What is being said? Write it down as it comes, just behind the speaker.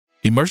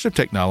Immersive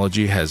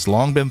technology has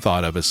long been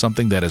thought of as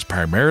something that is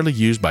primarily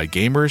used by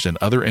gamers and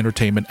other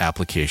entertainment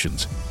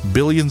applications.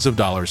 Billions of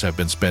dollars have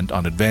been spent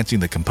on advancing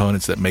the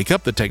components that make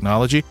up the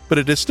technology, but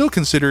it is still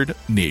considered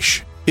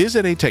niche. Is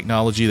it a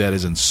technology that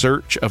is in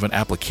search of an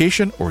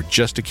application or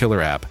just a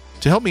killer app?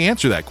 To help me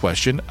answer that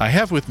question, I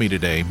have with me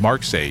today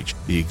Mark Sage,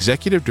 the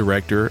Executive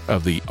Director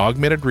of the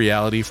Augmented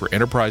Reality for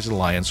Enterprise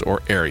Alliance,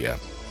 or AREA.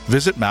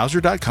 Visit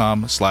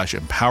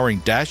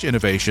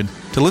Mouser.com/empowering-innovation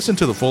to listen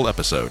to the full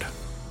episode.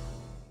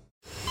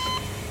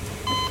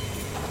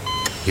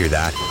 Hear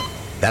that?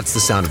 That's the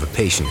sound of a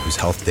patient whose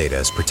health data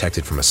is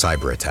protected from a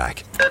cyber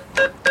attack.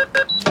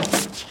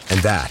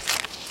 And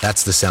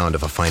that's the sound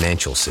of a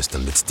financial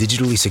system that's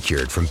digitally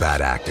secured from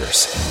bad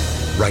actors.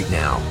 Right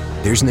now,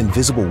 there's an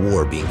invisible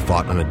war being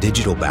fought on a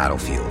digital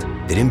battlefield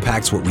that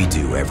impacts what we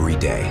do every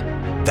day.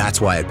 That's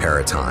why at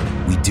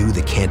Peraton, we do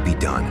the can't be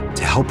done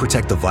to help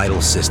protect the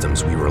vital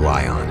systems we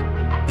rely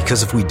on.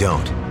 Because if we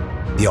don't,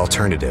 the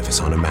alternative is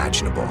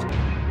unimaginable.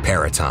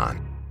 Peraton.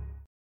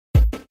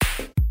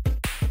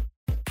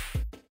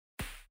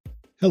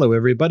 Hello,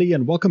 everybody,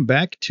 and welcome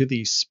back to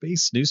the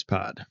Space News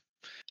Pod.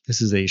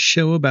 This is a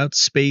show about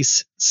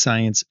space,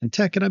 science, and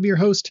tech, and I'm your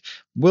host,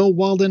 Will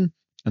Walden.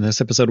 In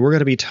this episode, we're going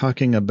to be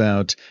talking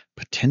about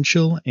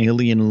potential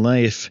alien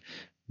life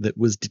that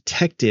was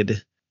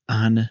detected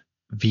on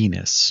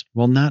Venus.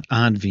 Well, not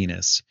on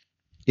Venus,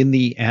 in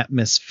the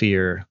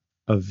atmosphere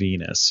of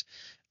Venus.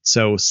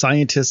 So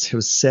scientists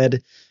have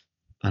said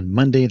on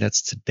Monday,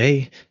 that's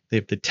today,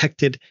 they've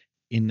detected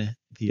in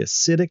the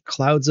acidic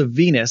clouds of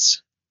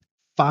Venus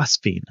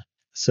phosphine.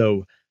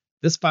 So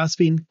this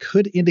phosphine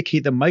could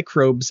indicate that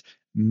microbes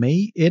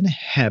may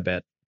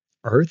inhabit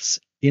Earth's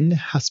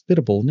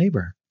inhospitable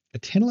neighbor, a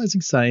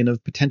tantalizing sign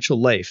of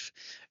potential life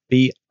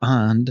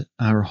beyond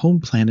our home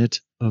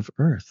planet of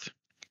Earth.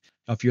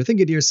 Now, if you're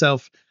thinking to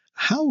yourself,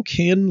 how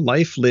can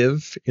life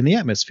live in the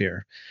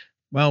atmosphere?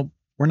 Well,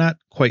 we're not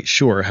quite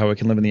sure how it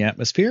can live in the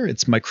atmosphere.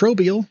 It's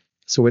microbial,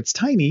 so it's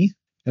tiny,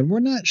 and we're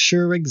not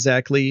sure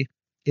exactly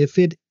if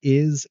it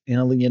is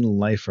alien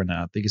life or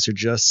not. These are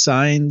just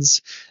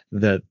signs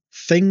that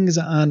things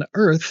on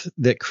Earth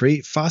that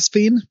create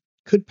phosphine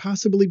could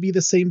possibly be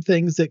the same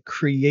things that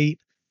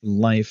create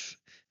life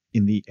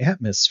in the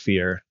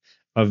atmosphere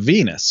of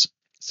Venus.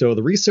 So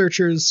the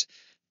researchers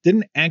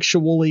didn't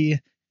actually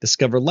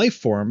discover life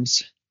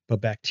forms, but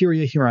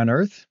bacteria here on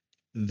Earth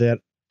that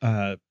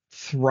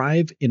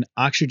thrive in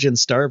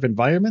oxygen-starved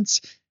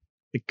environments.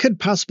 It could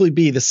possibly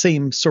be the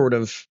same sort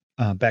of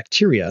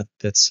bacteria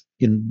that's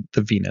in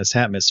the Venus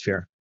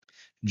atmosphere.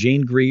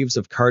 Jane Greaves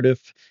of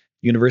Cardiff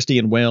University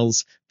in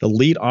Wales, the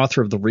lead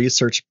author of the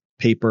research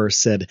paper,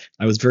 said,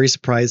 "I was very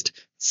surprised,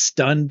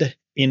 stunned,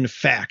 in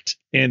fact,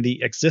 and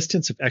the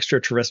existence of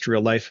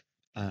extraterrestrial life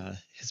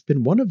has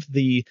been one of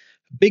the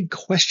big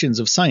questions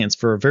of science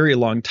for a very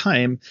long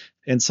time,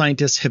 and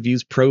scientists have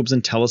used probes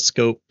and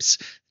telescopes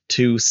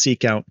to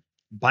seek out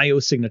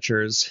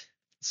biosignatures,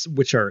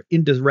 which are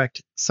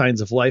indirect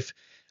signs of life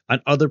on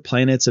other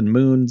planets and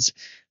moons,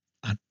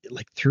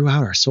 like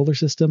throughout our solar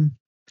system,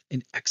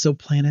 and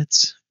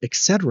exoplanets,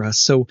 etc."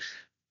 So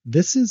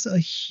this is a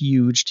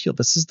huge deal.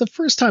 This is the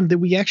first time that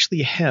we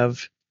actually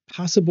have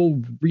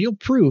possible real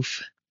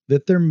proof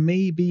that there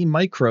may be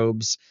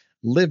microbes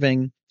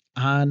living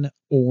on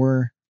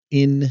or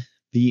in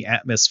the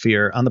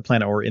atmosphere, on the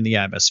planet or in the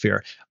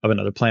atmosphere of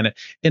another planet.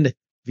 And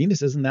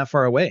Venus isn't that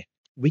far away.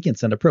 We can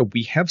send a probe.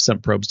 We have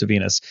sent probes to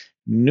Venus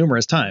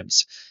numerous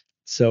times.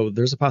 So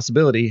there's a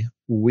possibility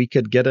we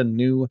could get a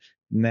new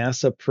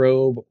NASA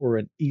probe or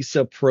an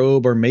ESA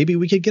probe, or maybe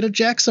we could get a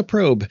JAXA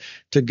probe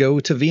to go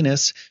to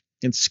Venus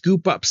and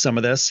scoop up some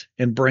of this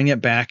and bring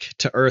it back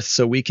to Earth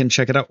so we can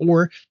check it out,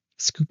 or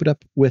scoop it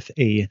up with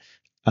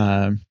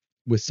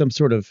with some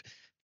sort of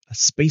a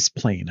space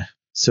plane,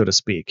 so to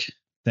speak,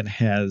 that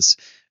has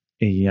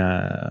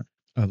a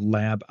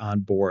lab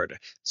on board.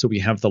 So we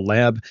have the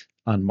lab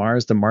on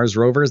Mars, the Mars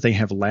rovers, they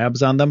have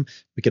labs on them.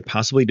 We could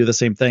possibly do the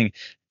same thing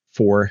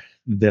for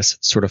this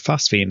sort of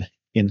phosphine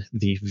in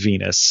the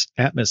Venus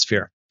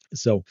atmosphere.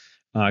 So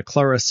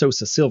Clara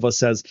Sosa Silva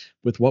says,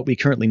 with what we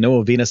currently know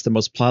of Venus, the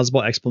most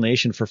plausible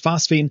explanation for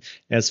phosphine,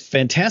 as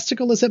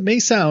fantastical as it may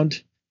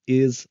sound,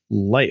 is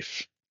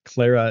life.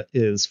 Clara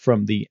is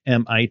from the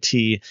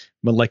MIT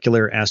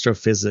Molecular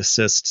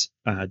Astrophysicist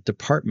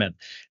department.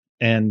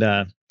 And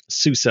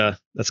Sousa,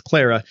 that's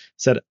Clara,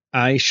 said,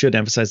 I should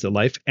emphasize that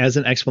life as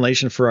an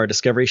explanation for our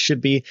discovery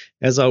should be,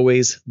 as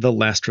always, the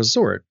last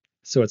resort.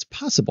 So it's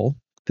possible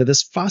that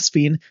this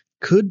phosphine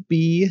could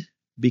be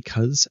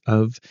because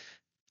of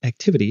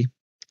activity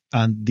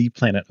on the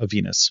planet of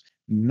Venus,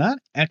 not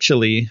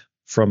actually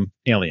from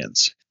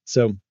aliens.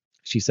 So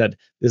she said,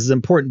 this is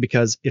important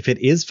because if it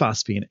is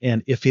phosphine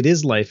and if it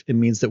is life, it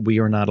means that we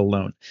are not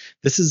alone.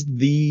 This is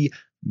the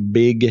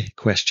big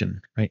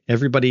question, right?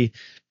 Everybody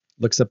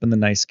looks up in the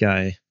night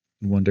sky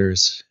and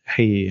wonders,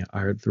 hey,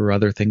 are there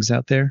other things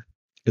out there?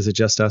 Is it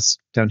just us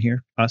down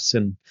here, us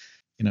and,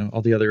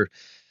 all the other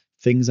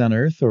things on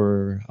Earth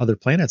or other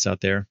planets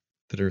out there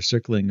that are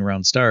circling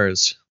around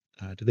stars?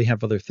 Do they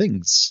have other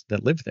things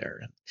that live there?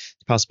 And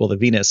it's possible that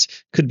Venus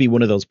could be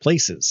one of those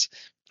places.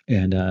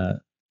 And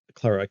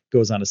Clara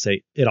goes on to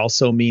say, it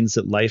also means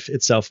that life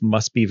itself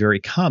must be very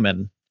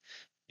common,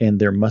 and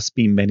there must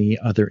be many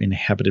other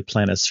inhabited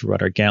planets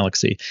throughout our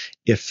galaxy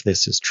if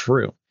this is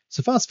true.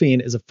 So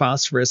phosphine is a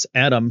phosphorus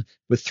atom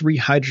with 3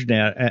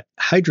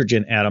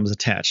 hydrogen atoms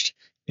attached.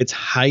 It's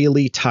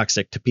highly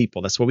toxic to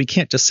people. That's why we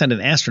can't just send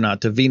an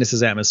astronaut to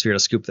Venus's atmosphere to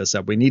scoop this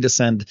up. We need to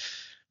send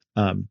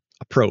a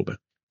probe.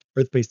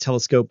 Earth-based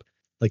telescope,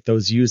 like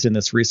those used in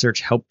this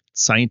research, help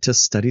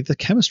scientists study the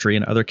chemistry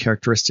and other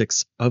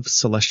characteristics of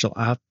celestial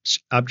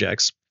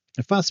objects.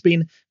 And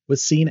phosphine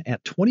was seen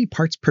at 20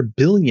 parts per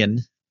billion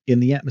in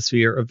the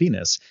atmosphere of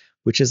Venus,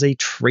 which is a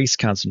trace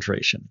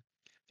concentration.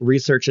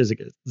 Research has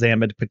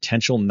examined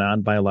potential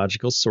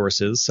non-biological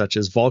sources such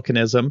as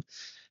volcanism,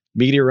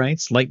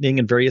 meteorites, lightning,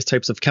 and various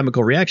types of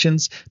chemical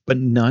reactions, but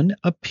none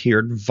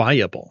appeared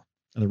viable.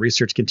 And the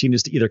research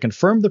continues to either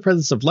confirm the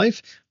presence of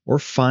life or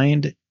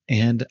find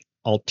an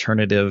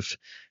alternative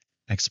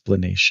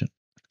explanation.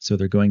 So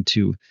they're going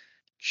to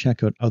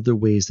check out other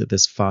ways that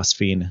this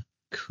phosphine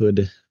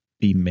could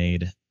be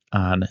made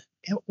on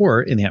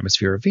or in the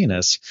atmosphere of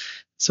Venus.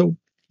 So,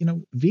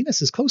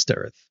 Venus is close to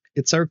Earth.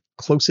 It's our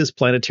closest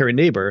planetary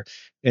neighbor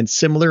and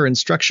similar in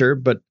structure,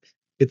 but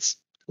it's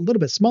a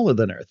little bit smaller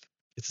than Earth.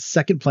 It's the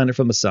second planet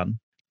from the sun.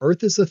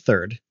 Earth is the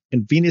third,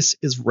 and Venus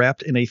is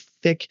wrapped in a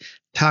thick,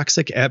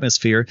 toxic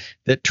atmosphere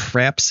that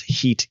traps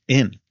heat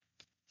in.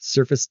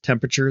 Surface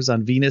temperatures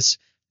on Venus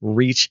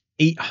reach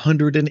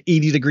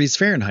 880 degrees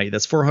Fahrenheit.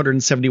 That's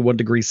 471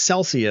 degrees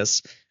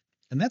Celsius.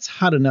 And that's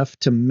hot enough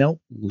to melt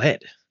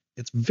lead.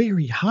 It's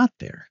very hot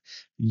there.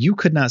 You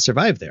could not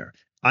survive there.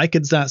 I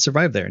could not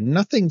survive there.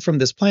 Nothing from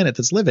this planet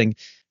that's living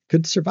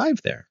could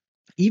survive there.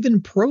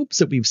 Even probes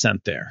that we've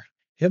sent there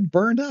have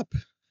burned up.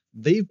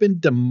 They've been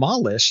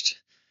demolished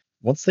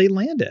once they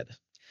landed.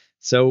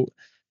 So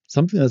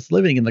something that's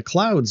living in the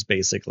clouds,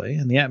 basically,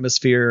 in the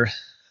atmosphere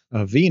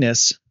of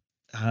Venus,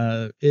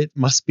 it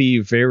must be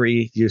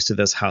very used to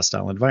this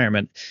hostile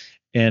environment.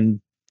 And,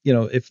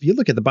 if you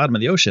look at the bottom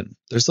of the ocean,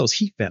 there's those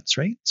heat vents,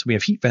 right? So we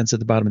have heat vents at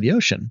the bottom of the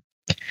ocean.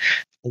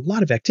 A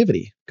lot of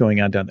activity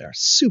going on down there.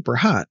 Super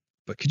hot.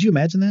 But could you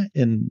imagine that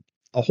in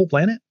a whole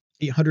planet?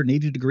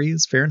 880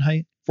 degrees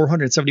Fahrenheit,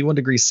 471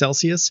 degrees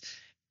Celsius.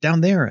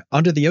 Down there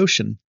under the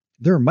ocean,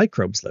 there are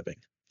microbes living.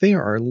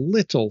 There are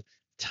little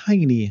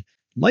tiny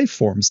life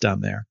forms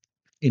down there.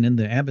 And in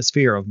the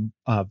atmosphere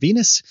of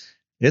Venus,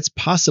 it's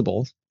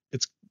possible,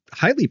 it's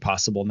highly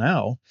possible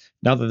now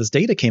that this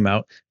data came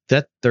out,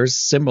 that there's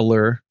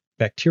similar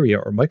bacteria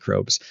or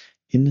microbes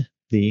in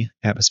the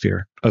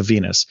atmosphere of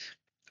Venus.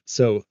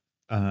 So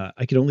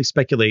I can only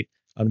speculate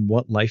on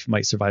what life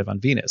might survive on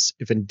Venus.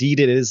 If indeed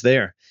it is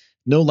there,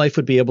 no life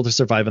would be able to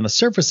survive on the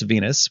surface of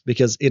Venus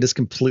because it is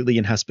completely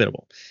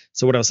inhospitable.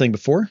 So what I was saying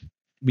before,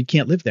 we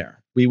can't live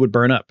there. We would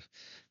burn up.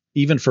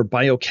 Even for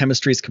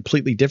biochemistry is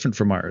completely different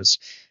from ours.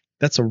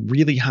 That's a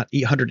really hot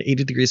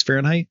 880 degrees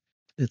Fahrenheit.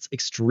 It's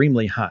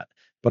extremely hot.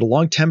 But a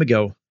long time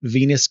ago,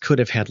 Venus could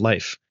have had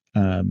life.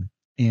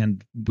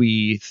 And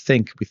we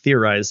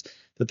theorize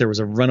that there was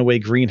a runaway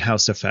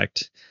greenhouse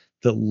effect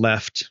that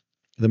left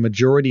the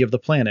majority of the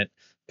planet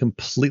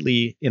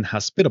completely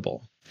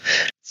inhospitable.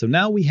 So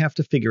now we have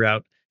to figure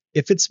out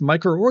if it's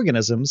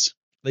microorganisms,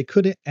 they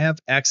could have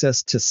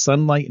access to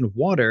sunlight and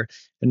water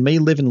and may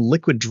live in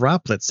liquid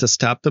droplets to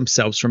stop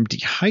themselves from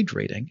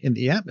dehydrating in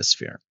the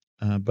atmosphere.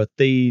 But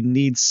they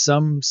need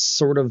some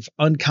sort of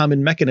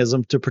uncommon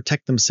mechanism to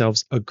protect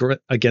themselves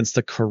against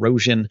the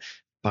corrosion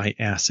by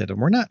acid. And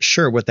we're not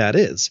sure what that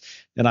is.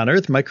 And on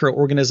Earth,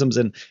 microorganisms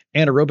in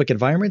anaerobic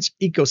environments,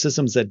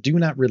 ecosystems that do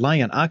not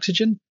rely on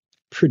oxygen,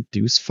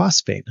 produce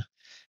phosphine.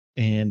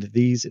 And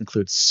these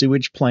include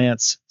sewage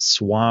plants,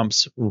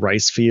 swamps,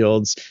 rice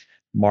fields,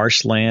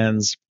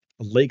 marshlands,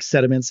 lake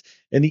sediments,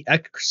 and the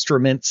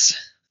excrements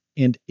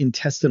and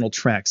intestinal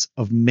tracts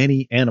of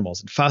many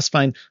animals. And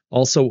phosphine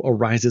also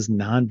arises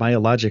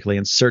non-biologically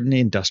in certain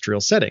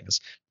industrial settings.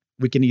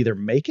 We can either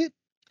make it,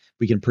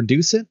 we can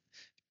produce it,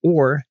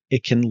 or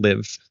it can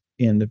live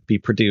and be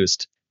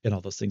produced in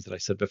all those things that I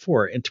said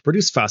before. And to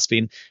produce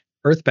phosphine,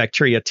 Earth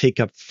bacteria take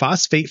up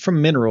phosphate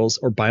from minerals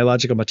or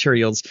biological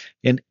materials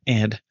and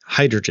add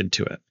hydrogen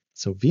to it.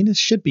 So Venus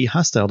should be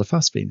hostile to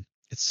phosphine.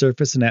 Its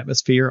surface and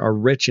atmosphere are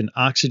rich in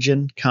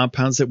oxygen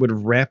compounds that would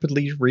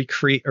rapidly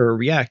recreate or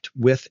react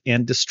with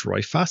and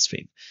destroy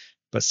phosphine.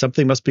 But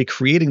something must be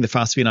creating the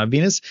phosphine on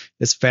Venus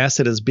as fast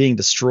as it is being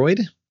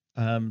destroyed.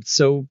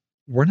 So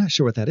we're not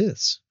sure what that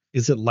is.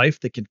 Is it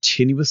life that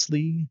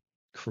continuously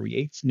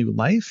creates new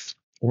life?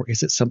 Or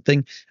is it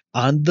something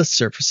on the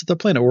surface of the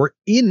planet or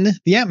in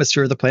the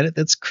atmosphere of the planet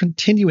that's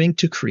continuing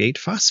to create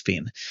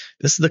phosphine?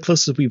 This is the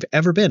closest we've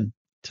ever been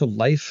to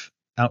life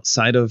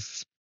outside of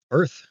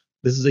Earth.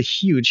 This is a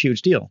huge,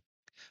 huge deal.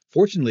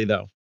 Fortunately,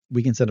 though,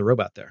 we can send a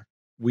robot there.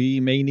 We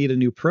may need a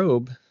new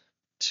probe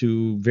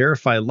to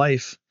verify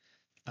life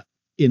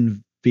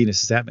in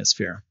Venus's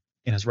atmosphere.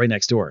 And it's right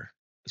next door.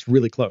 It's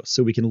really close.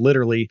 So we can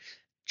literally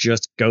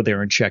just go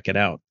there and check it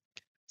out.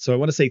 So I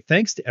want to say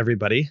thanks to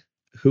everybody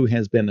who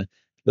has been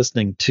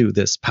listening to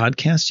this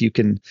podcast. You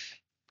can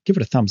give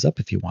it a thumbs up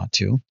if you want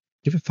to.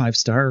 Give it 5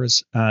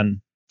 stars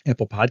on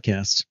Apple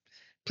Podcasts.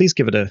 Please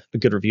give it a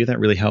good review. That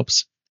really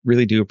helps.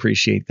 Really do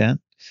appreciate that.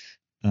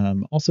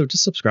 Also,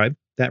 just subscribe.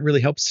 That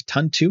really helps a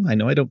ton too. I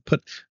know I don't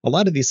put a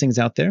lot of these things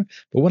out there,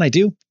 but when I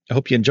do, I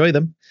hope you enjoy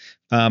them.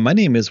 My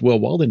name is Will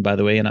Walden, by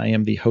the way, and I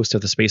am the host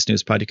of the Space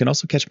News Pod. You can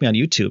also catch me on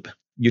YouTube,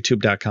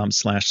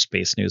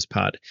 youtube.com/Space News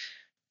Pod.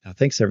 Now,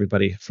 thanks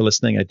everybody for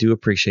listening. I do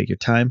appreciate your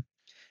time,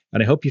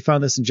 and I hope you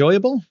found this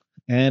enjoyable.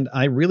 And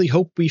I really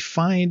hope we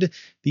find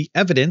the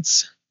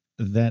evidence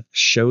that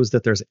shows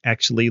that there's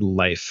actually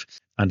life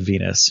on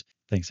Venus.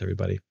 Thanks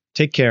everybody.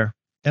 Take care,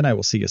 and I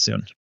will see you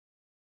soon.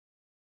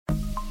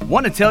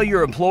 Want to tell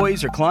your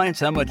employees or clients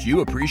how much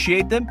you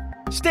appreciate them?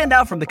 Stand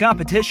out from the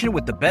competition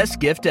with the best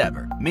gift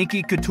ever.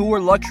 Minky Couture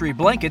luxury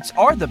blankets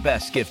are the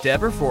best gift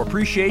ever for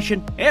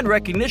appreciation and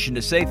recognition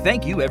to say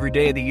thank you every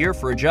day of the year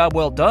for a job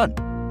well done.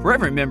 For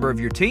every member of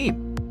your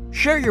team,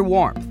 share your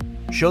warmth.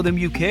 Show them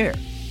you care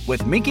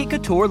with Minky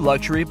Couture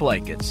luxury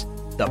blankets.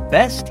 The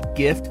best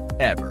gift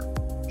ever.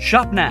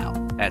 Shop now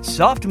at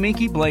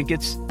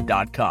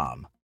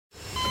softminkyblankets.com.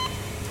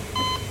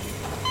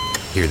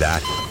 Hear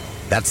that?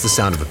 That's the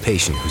sound of a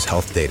patient whose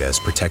health data is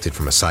protected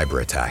from a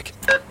cyber attack.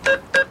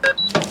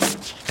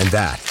 And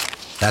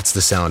that's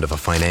the sound of a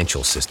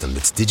financial system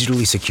that's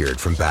digitally secured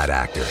from bad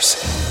actors.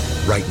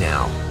 Right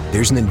now,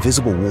 there's an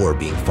invisible war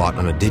being fought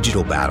on a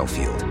digital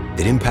battlefield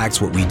that impacts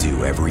what we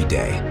do every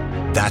day.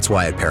 That's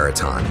why at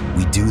Peraton,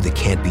 we do the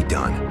can't be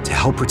done to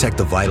help protect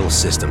the vital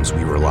systems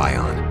we rely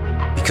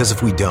on. Because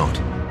if we don't,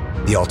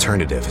 the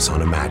alternative is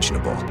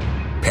unimaginable.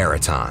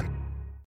 Peraton.